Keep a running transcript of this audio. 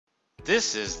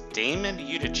This is Damon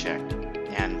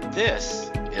Udacek, and this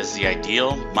is the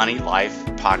Ideal Money Life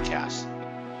podcast.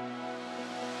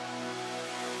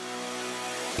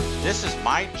 This is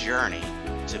my journey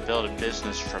to build a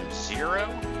business from zero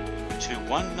to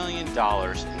 $1 million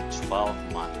in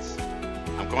 12 months.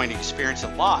 I'm going to experience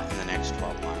a lot in the next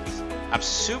 12 months. I'm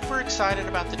super excited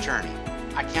about the journey.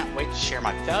 I can't wait to share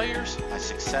my failures, my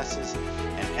successes,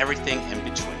 and everything in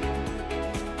between.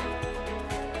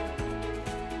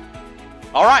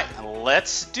 All right,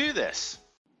 let's do this.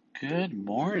 Good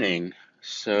morning.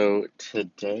 So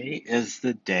today is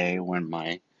the day when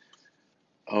my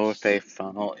OFA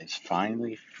funnel is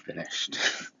finally finished.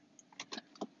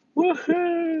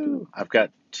 Woohoo! I've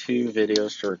got 2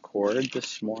 videos to record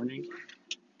this morning,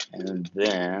 and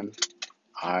then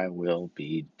I will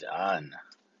be done.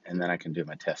 And then I can do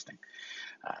my testing.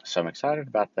 So I'm excited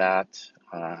about that.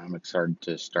 I'm excited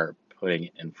to start putting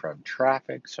it in front of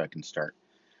traffic so I can start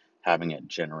having it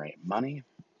generate money.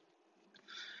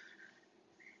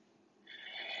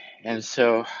 And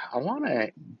so I want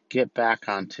to get back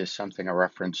onto something I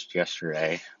referenced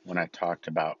yesterday when I talked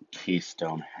about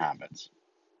keystone habits.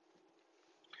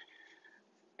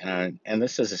 And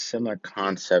this is a similar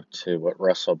concept to what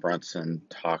Russell Brunson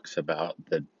talks about,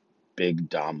 the big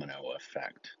domino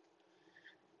effect.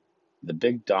 The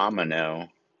big domino,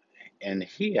 and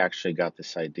he actually got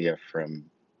this idea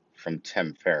from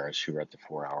Tim Ferriss, who wrote the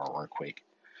 4-Hour Workweek.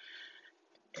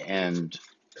 And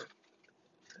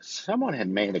someone had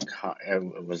made it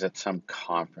was at some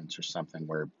conference or something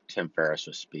where Tim Ferriss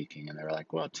was speaking, and they were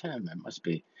like, "Well, Tim, it must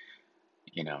be,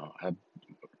 you know,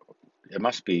 it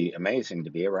must be amazing to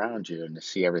be around you and to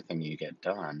see everything you get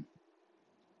done."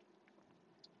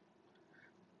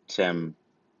 Tim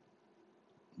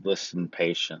listened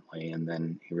patiently, and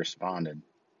then he responded,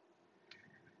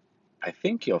 "I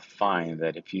think you'll find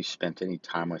that if you spent any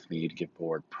time with me, you'd get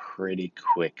bored pretty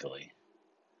quickly,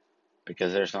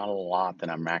 because there's not a lot that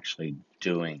I'm actually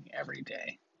doing every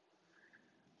day.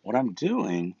 What I'm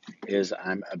doing is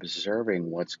I'm observing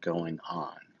what's going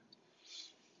on,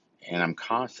 and I'm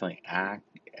constantly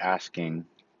asking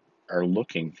or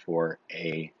looking for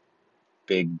a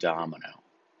big domino.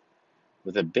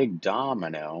 With a big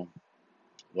domino,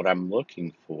 what I'm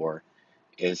looking for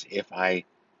is if I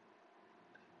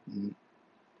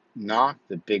knock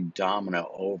the big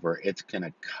domino over, it's going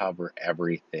to cover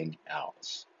everything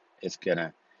else. It's going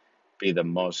to be the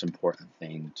most important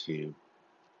thing to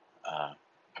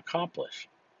accomplish."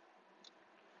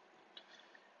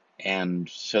 And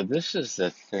so this is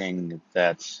the thing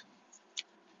that's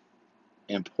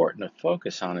important to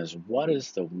focus on, is what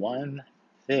is the one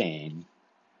thing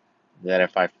that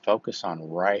if I focus on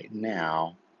right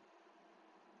now,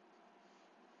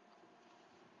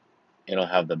 it'll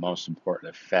have the most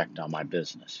important effect on my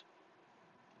business.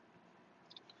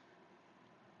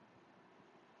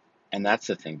 And that's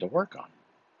the thing to work on.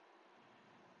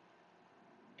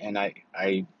 And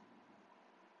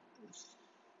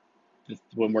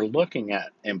when we're looking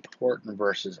at important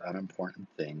versus unimportant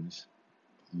things,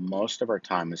 most of our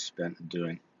time is spent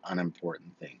doing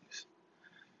unimportant things.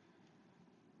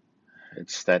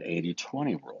 It's that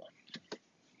 80-20 rule.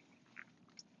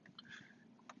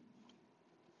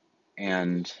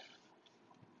 And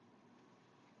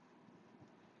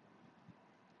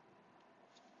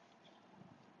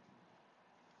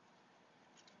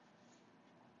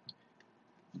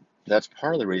that's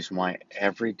part of the reason why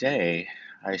every day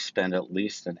I spend at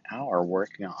least an hour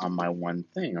working on my one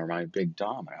thing, or my big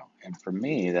domino. And for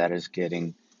me, that is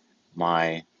getting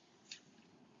my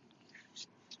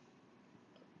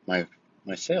my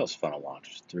my sales funnel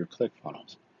launched through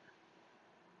ClickFunnels.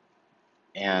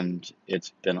 And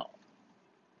it's been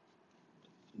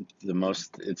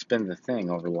the thing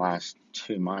over the last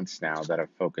 2 months now that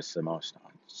I've focused the most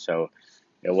on. So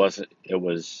it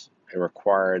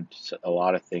required a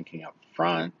lot of thinking up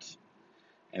front,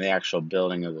 and the actual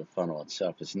building of the funnel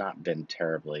itself has not been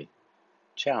terribly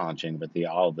challenging, but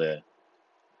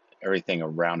everything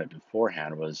around it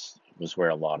beforehand was where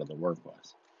a lot of the work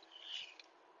was.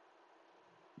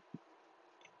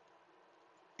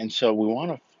 And so we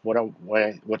want to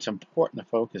what's important to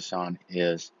focus on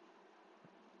is,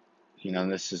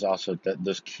 and this is also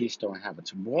those keystone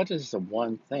habits. What is the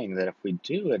one thing that if we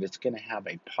do it, it's going to have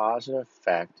a positive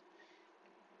effect,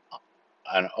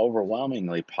 an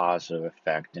overwhelmingly positive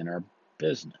effect in our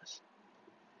business?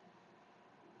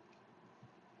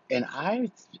 And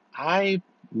I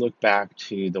look back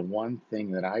to the one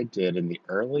thing that I did in the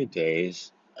early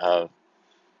days of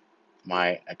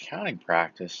my accounting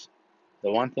practice.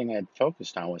 The one thing I'd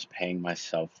focused on was paying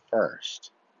myself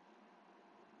first.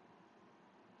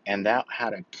 And that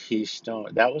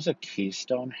was a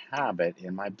keystone habit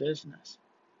in my business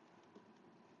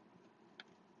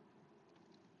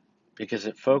because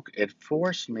it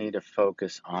forced me to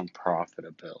focus on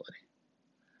profitability.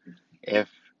 If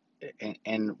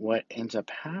and what ends up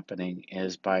happening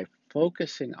is by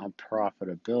focusing on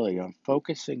profitability, on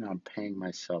focusing on paying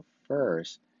myself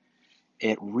first,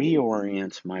 it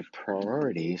reorients my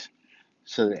priorities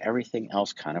so that everything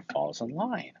else kind of falls in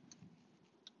line.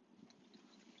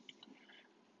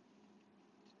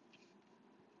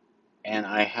 And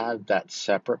I had that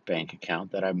separate bank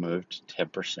account that I moved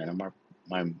 10% of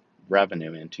my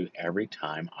revenue into every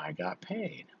time I got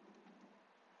paid.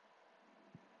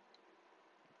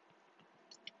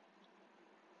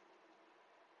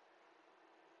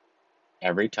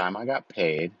 Every time I got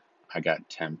paid, I got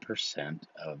 10%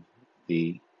 of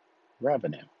the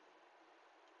revenue.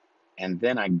 And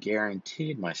then I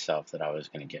guaranteed myself that I was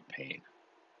going to get paid.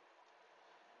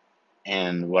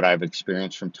 And what I've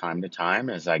experienced from time to time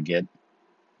is I get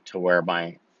to where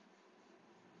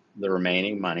the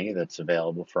remaining money that's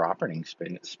available for operating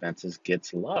expenses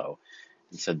gets low.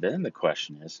 And so then the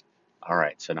question is, all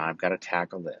right, so now I've got to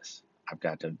tackle this. I've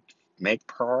got to make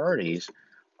priorities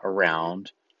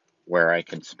around where I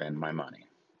can spend my money.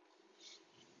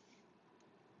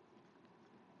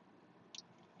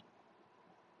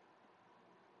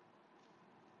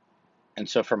 And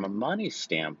so from a money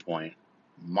standpoint,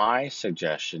 my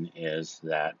suggestion is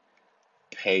that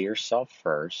pay yourself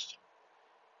first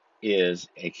is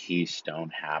a keystone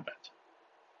habit.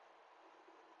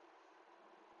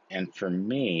 And for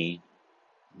me,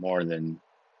 more than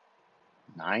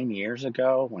 9 years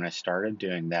ago, when I started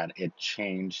doing that, it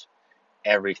changed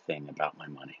everything about my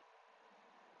money.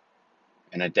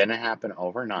 And it didn't happen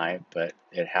overnight, but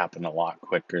it happened a lot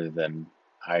quicker than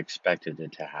I expected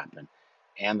it to happen.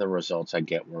 And the results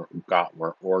got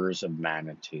were orders of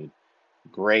magnitude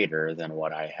greater than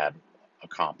what I had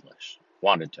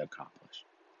wanted to accomplish.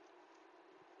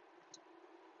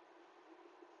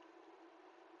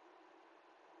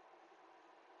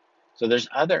 So there's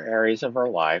other areas of our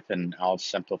life, and I'll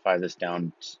simplify this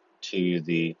down to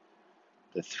the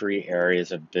three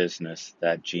areas of business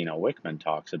that Gino Wickman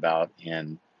talks about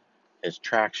in his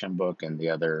Traction book and the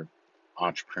other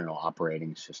entrepreneurial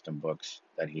operating system books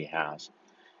that he has.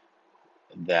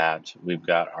 That we've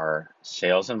got our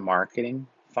sales and marketing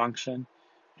function,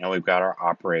 and we've got our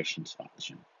operations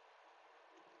function.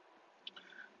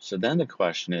 So then the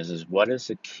question is what is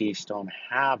the keystone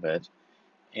habit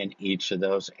in each of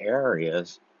those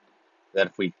areas that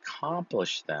if we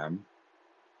accomplish them,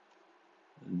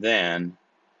 then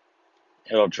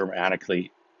it'll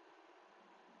dramatically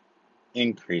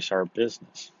increase our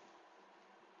business.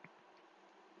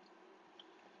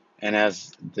 And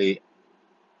as the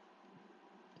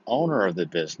owner of the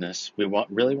business, we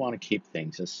really want to keep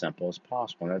things as simple as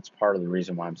possible. And that's part of the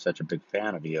reason why I'm such a big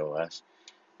fan of EOS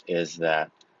is that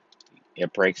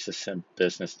it breaks the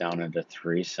business down into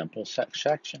three simple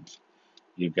sections.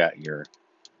 You've got your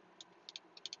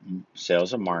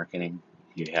sales and marketing,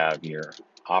 you have your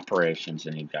operations,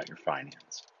 and you've got your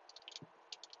finance.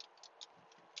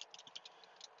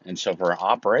 And so, for an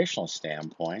operational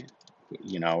standpoint,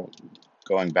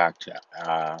 going back to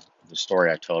the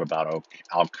story I told about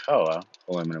Alcoa,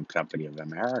 Aluminum Company of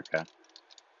America,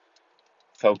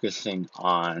 focusing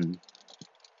on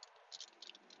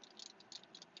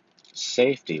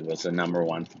safety was the number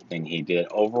one thing he did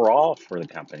overall for the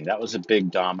company. That was a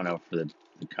big domino for the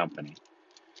company.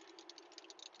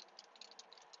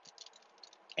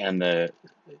 And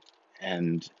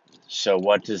and so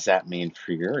what does that mean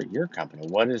for your company?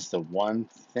 What is the one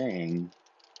thing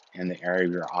in the area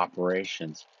of your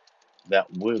operations that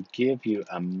will give you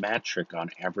a metric on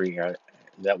every area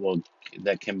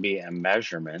that can be a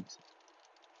measurement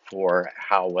for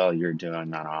how well you're doing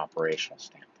on an operational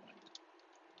standpoint?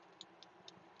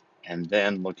 And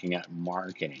then looking at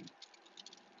marketing.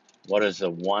 What is the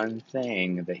one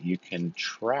thing that you can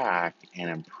track and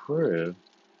improve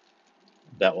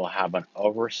that will have an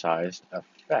oversized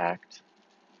effect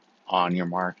on your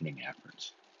marketing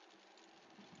efforts?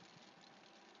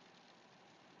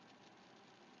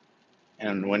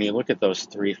 And when you look at those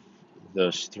three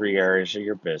areas of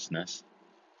your business,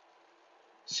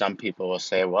 some people will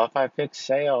say, well, if I fix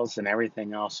sales, then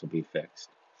everything else will be fixed.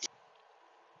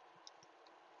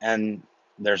 And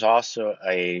there's also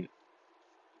a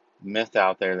myth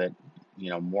out there that,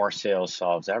 more sales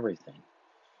solves everything.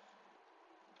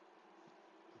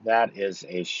 That is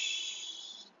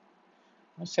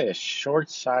I'll say a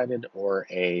short-sighted or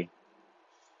yeah,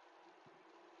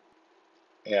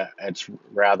 it's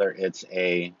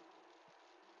a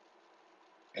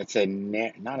It's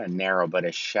not a narrow, but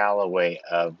a shallow way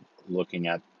of looking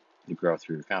at the growth of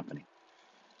your company.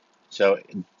 So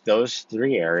those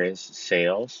three areas,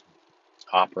 sales,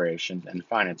 operations, and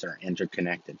finance, are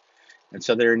interconnected. And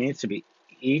so there needs to be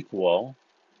equal,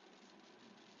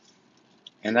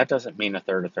 and that doesn't mean a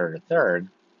third, a third, a third.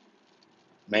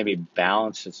 Maybe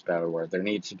balanced is a better word. There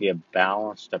needs to be a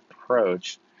balanced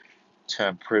approach to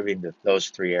improving those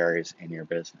three areas in your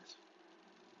business.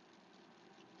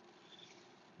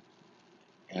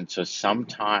 And so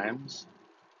sometimes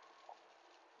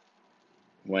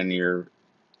when you're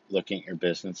looking at your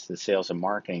business, the sales and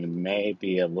marketing may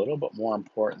be a little bit more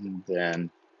important than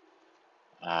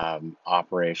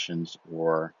operations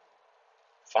or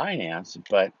finance,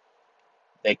 but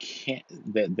they can't.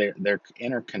 They're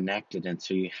interconnected, and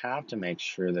so you have to make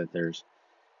sure that there's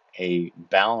a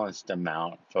balanced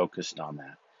amount focused on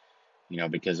that.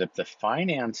 Because if the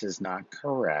finance is not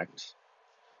correct,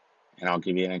 and I'll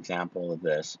give you an example of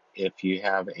this: if you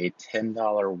have a $10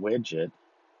 widget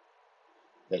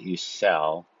that you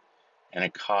sell, and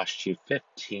it costs you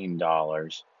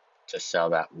 $15 to sell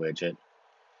that widget,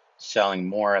 selling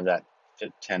more of that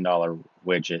 $10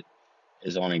 widget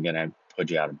is only going to put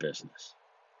you out of business.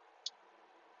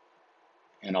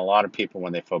 And a lot of people,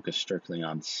 when they focus strictly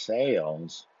on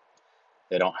sales,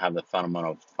 they don't have the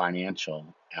fundamental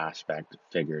financial aspect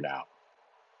figured out.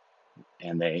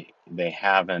 And they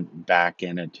haven't back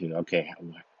into, okay,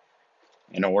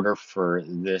 in order for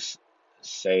this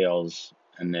sales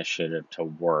initiative to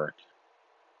work,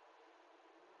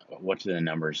 what do the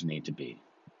numbers need to be?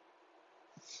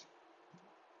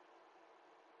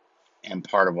 And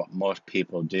part of what most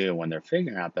people do when they're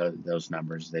figuring out those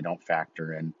numbers, they don't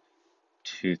factor in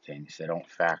two things. They don't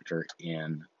factor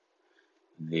in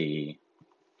the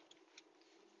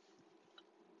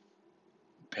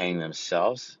paying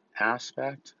themselves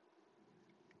aspect,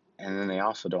 and then they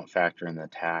also don't factor in the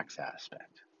tax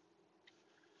aspect.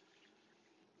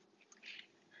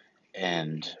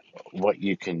 And what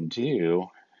you can do,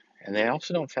 and they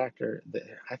also don't factor,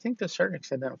 I think to a certain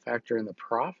extent, they don't factor in the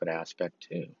profit aspect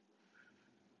too.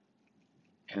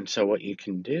 And so what you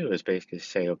can do is basically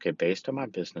say, okay, based on my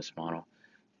business model,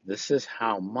 this is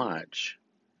how much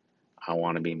I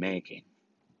want to be making.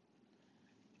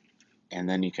 And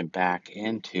then you can back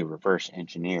into reverse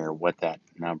engineer what that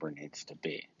number needs to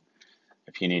be.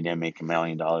 If you need to make $1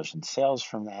 million in sales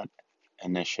from that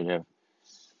initiative,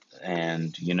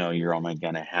 and you're only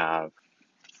going to have,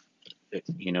 that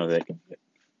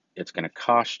it's going to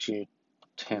cost you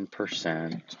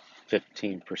 10%,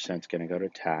 15% is going to go to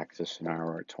taxes, so now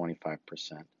we're at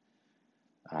 25%,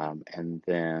 and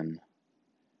then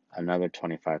another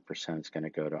 25% is going to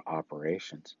go to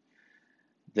operations.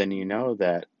 Then you know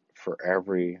that for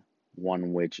every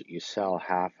one widget you sell,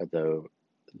 half of the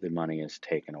money is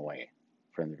taken away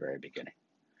from the very beginning.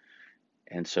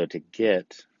 And so to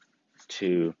get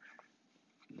to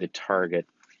the target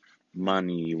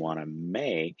money you want to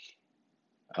make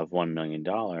of $1 million,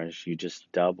 you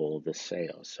just double the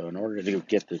sales. So in order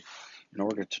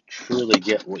to truly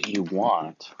get what you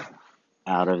want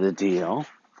out of the deal,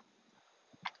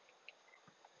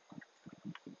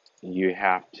 you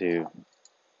have to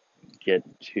get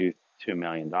to $2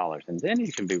 million. And then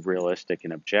you can be realistic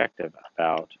and objective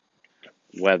about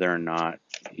whether or not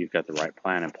you've got the right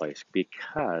plan in place.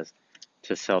 Because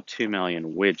to sell 2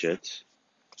 million widgets,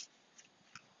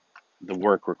 the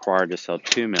work required to sell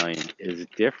 2 million is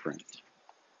different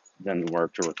than the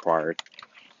work to require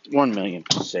 1 million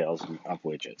sales of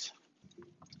widgets.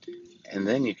 And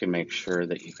then you can make sure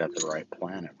that you've got the right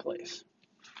plan in place.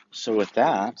 So with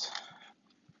that,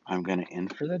 I'm going to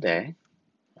end for the day,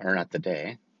 or not the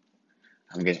day.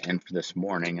 I'm going to end for this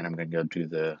morning, and I'm going to go do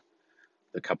the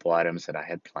couple items that I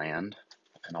had planned,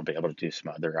 and I'll be able to do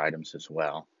some other items as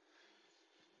well.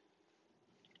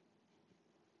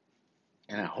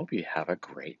 And I hope you have a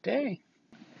great day.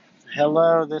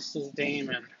 Hello, this is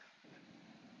Damon,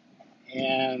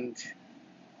 and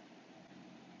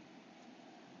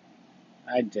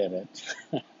I did it.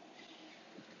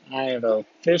 I have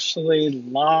officially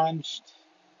launched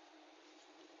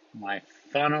my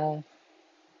funnel.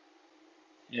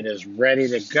 It is ready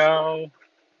to go.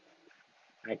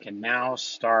 I can now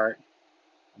start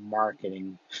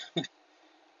marketing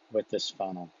with this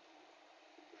funnel.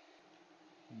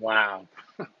 Wow,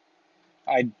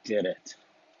 I did it.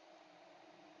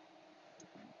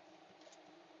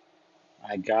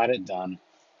 I got it done.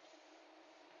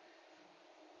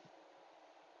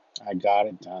 I got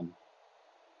it done.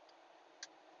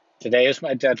 Today is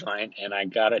my deadline, and I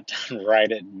got it done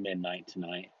right at midnight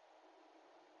tonight.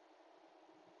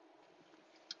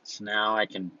 So now I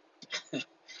can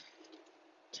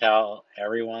tell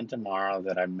everyone tomorrow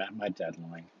that I met my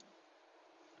deadline.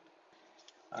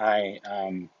 I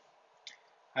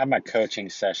had my coaching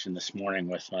session this morning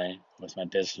with my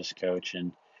business coach,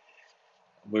 and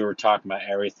we were talking about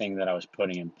everything that I was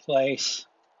putting in place,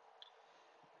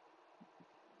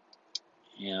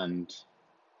 and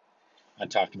I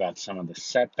talked about some of the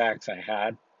setbacks I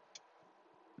had,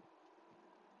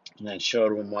 and then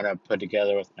showed him what I put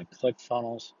together with my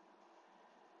ClickFunnels.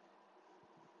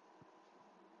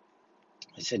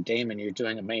 I said, Damon, you're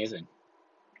doing amazing.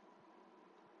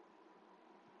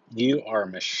 You are a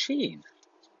machine.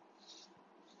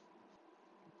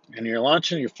 And you're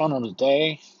launching your funnel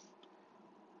today.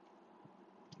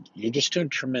 You're just doing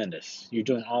tremendous. You're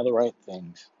doing all the right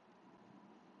things.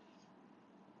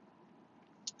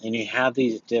 And you have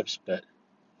these dips, but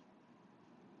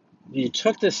you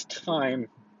took this time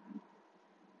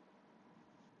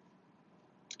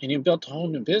and you built a whole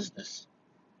new business.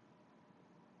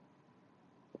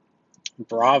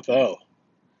 Bravo.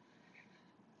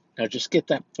 Now just get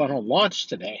that funnel launched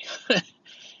today.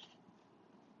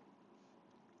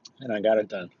 And I got it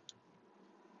done.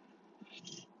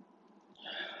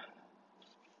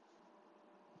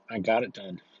 I got it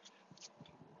done.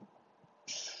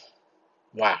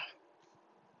 Wow.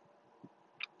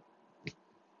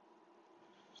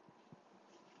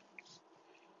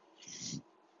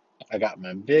 I got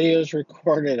my videos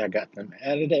recorded. I got them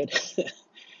edited.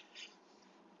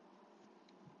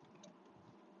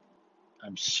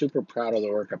 I'm super proud of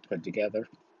the work I put together.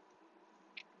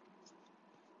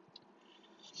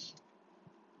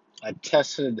 I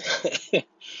tested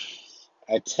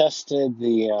I tested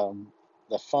the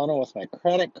funnel with my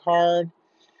credit card,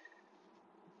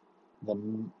 the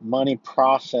money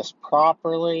processed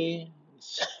properly.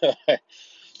 So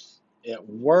it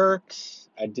works.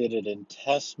 I did it in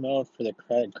test mode for the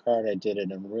credit card. I did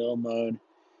it in real mode.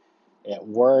 It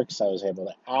works. I was able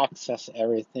to access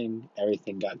everything.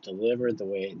 Everything got delivered the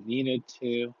way it needed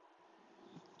to.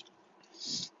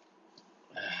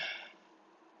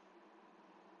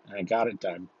 And I got it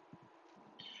done.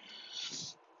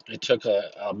 It took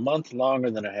a month longer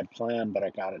than I had planned, but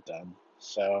I got it done.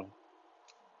 So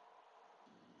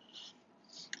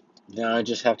now I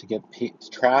just have to get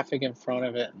traffic in front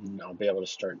of it, and I'll be able to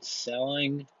start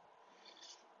selling,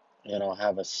 and I'll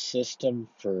have a system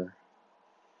for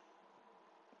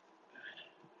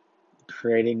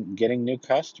getting new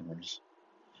customers.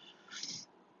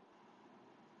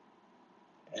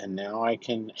 And now I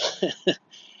can,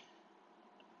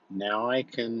 now I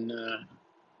can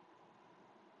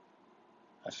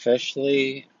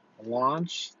officially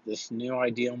launch this new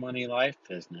Ideal Money Life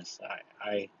business.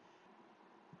 I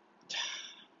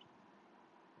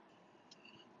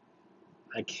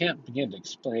can't begin to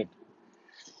explain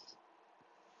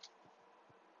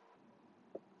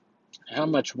how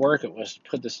much work it was to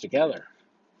put this together.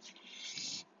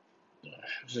 It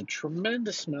was a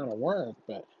tremendous amount of work,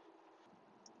 but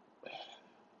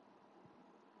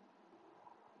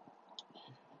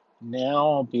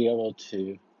now I'll be able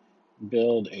to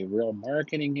build a real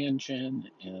marketing engine,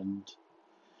 and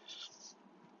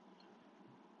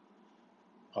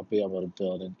I'll be able to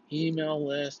build an email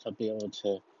list. I'll be able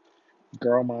to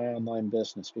grow my online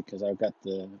business because I've got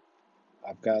the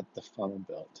funnel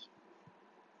built.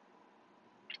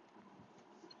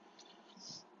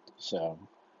 So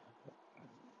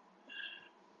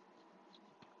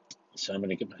I'm going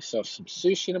to get myself some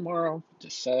sushi tomorrow to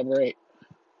celebrate,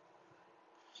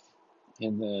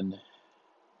 and then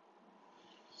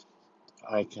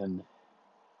I can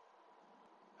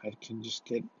just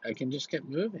get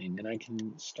moving, and I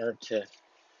can start to.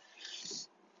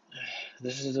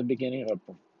 This is the beginning of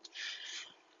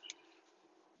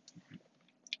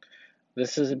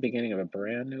a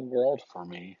brand new world for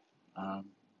me, and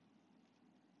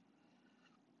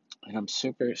I'm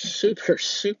super super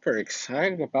super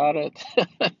excited about it.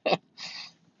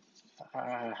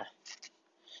 uh,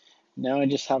 Now I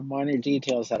just have minor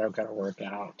details that I've got to work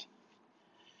out.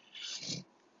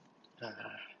 Uh,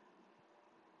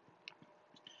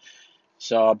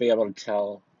 so I'll be able to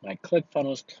tell my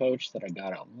ClickFunnels coach that I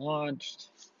got it launched,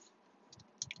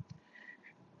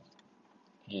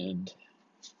 and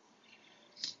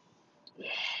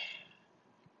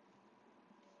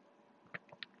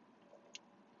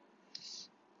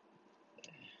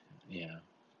yeah,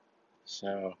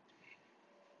 so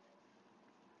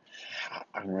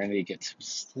I'm ready to get some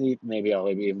sleep. Maybe I'll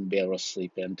even be able to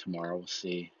sleep in tomorrow. We'll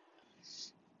see.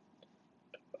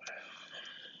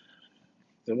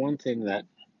 The one thing that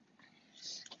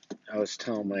I was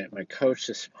telling my coach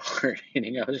this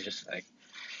morning, I was just like,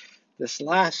 this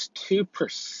last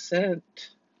 2%,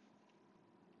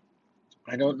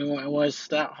 I don't know it was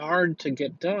that hard to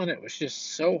get done. It was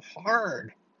just so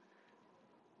hard.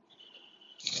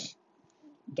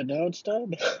 But now it's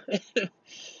done.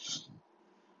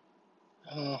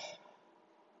 uh,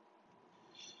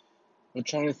 I'm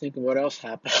trying to think of what else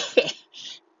happened.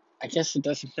 I guess it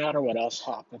doesn't matter what else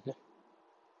happened.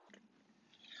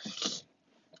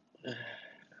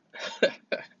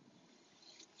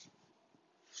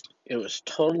 It was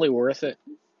totally worth it.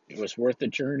 It was worth the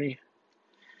journey.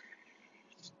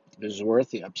 It was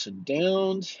worth the ups and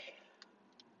downs.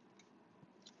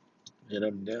 And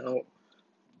I'm now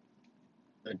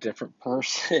a different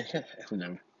person.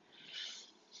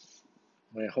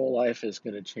 My whole life is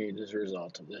going to change as a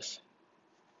result of this.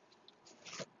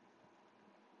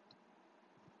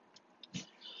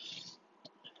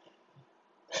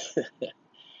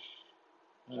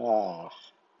 Ah,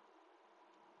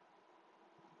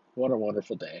 what a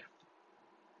wonderful day.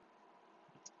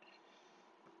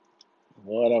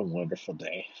 What a wonderful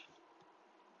day.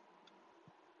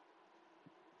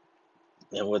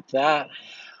 And with that,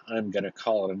 I'm going to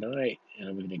call it a night and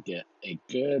I'm going to get a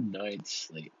good night's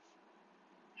sleep.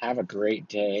 Have a great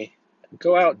day.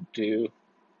 Go out and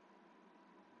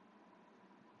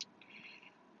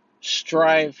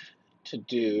strive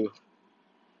to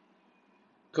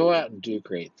go out and do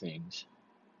great things.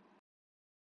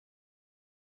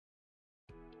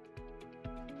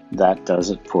 That does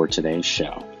it for today's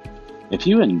show. If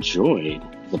you enjoyed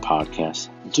the podcast,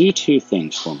 do two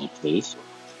things for me, please.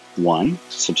 One,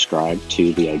 subscribe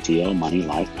to the Ideal Money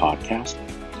Life podcast.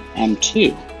 And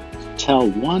two, tell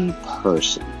one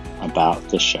person about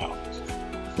the show.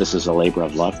 This is a labor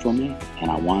of love for me,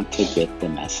 and I want to get the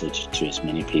message to as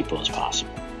many people as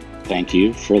possible. Thank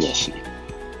you for listening.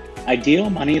 Ideal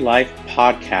Money Life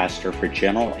podcasts are for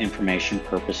general information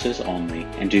purposes only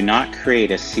and do not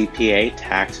create a CPA,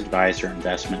 tax advisor,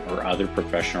 investment, or other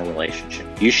professional relationship.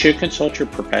 You should consult your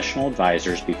professional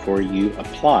advisors before you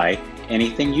apply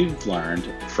anything you've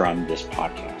learned from this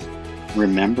podcast.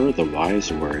 Remember the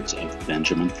wise words of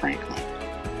Benjamin Franklin.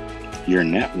 Your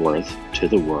net worth to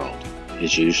the world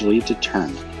is usually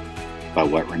determined by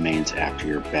what remains after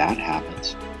your bad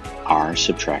habits are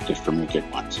subtracted from your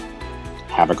good ones.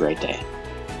 Have a great day.